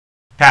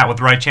Pat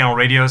with Right Channel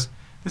Radios.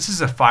 This is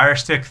a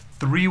Firestik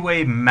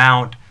 3-way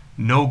mount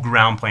no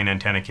ground plane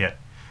antenna kit.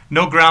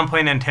 No ground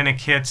plane antenna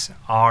kits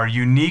are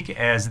unique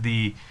as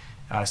the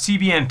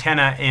CB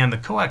antenna and the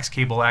coax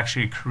cable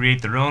actually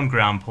create their own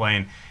ground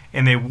plane,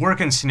 and they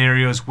work in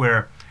scenarios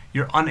where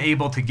you're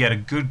unable to get a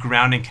good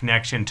grounding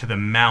connection to the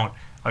mount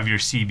of your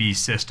CB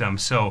system.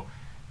 So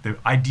they're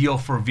ideal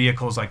for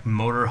vehicles like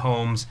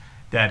motorhomes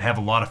that have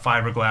a lot of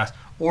fiberglass,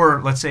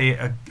 or let's say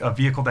a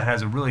vehicle that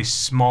has a really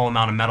small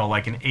amount of metal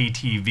like an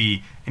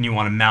ATV and you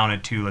want to mount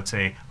it to, let's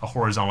say, a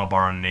horizontal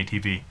bar on an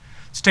ATV.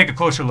 Let's take a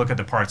closer look at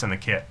the parts on the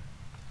kit.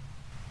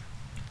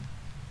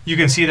 You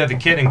can see that the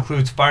kit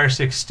includes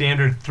Firestik's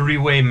standard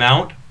 3-way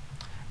mount.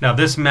 Now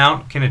this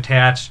mount can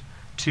attach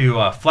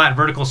to flat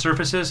vertical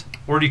surfaces,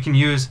 or you can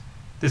use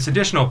this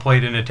additional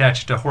plate and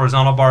attach it to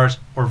horizontal bars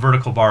or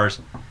vertical bars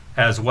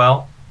as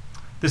well.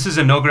 This is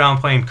a no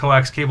ground plane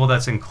coax cable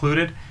that's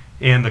included,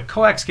 and the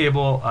coax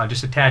cable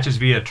just attaches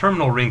via a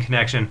terminal ring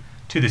connection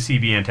to the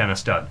CB antenna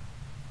stud.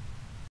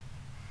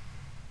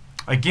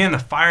 Again, the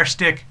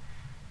Firestik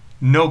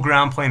no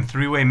ground plane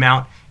 3-way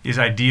mount is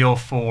ideal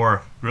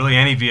for really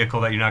any vehicle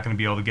that you're not going to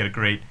be able to get a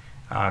great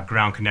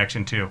ground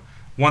connection to.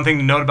 One thing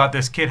to note about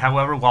this kit,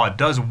 however, while it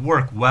does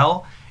work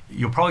well,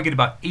 you'll probably get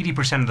about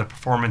 80% of the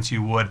performance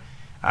you would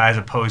as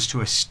opposed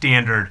to a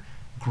standard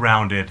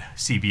grounded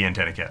CB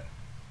antenna kit.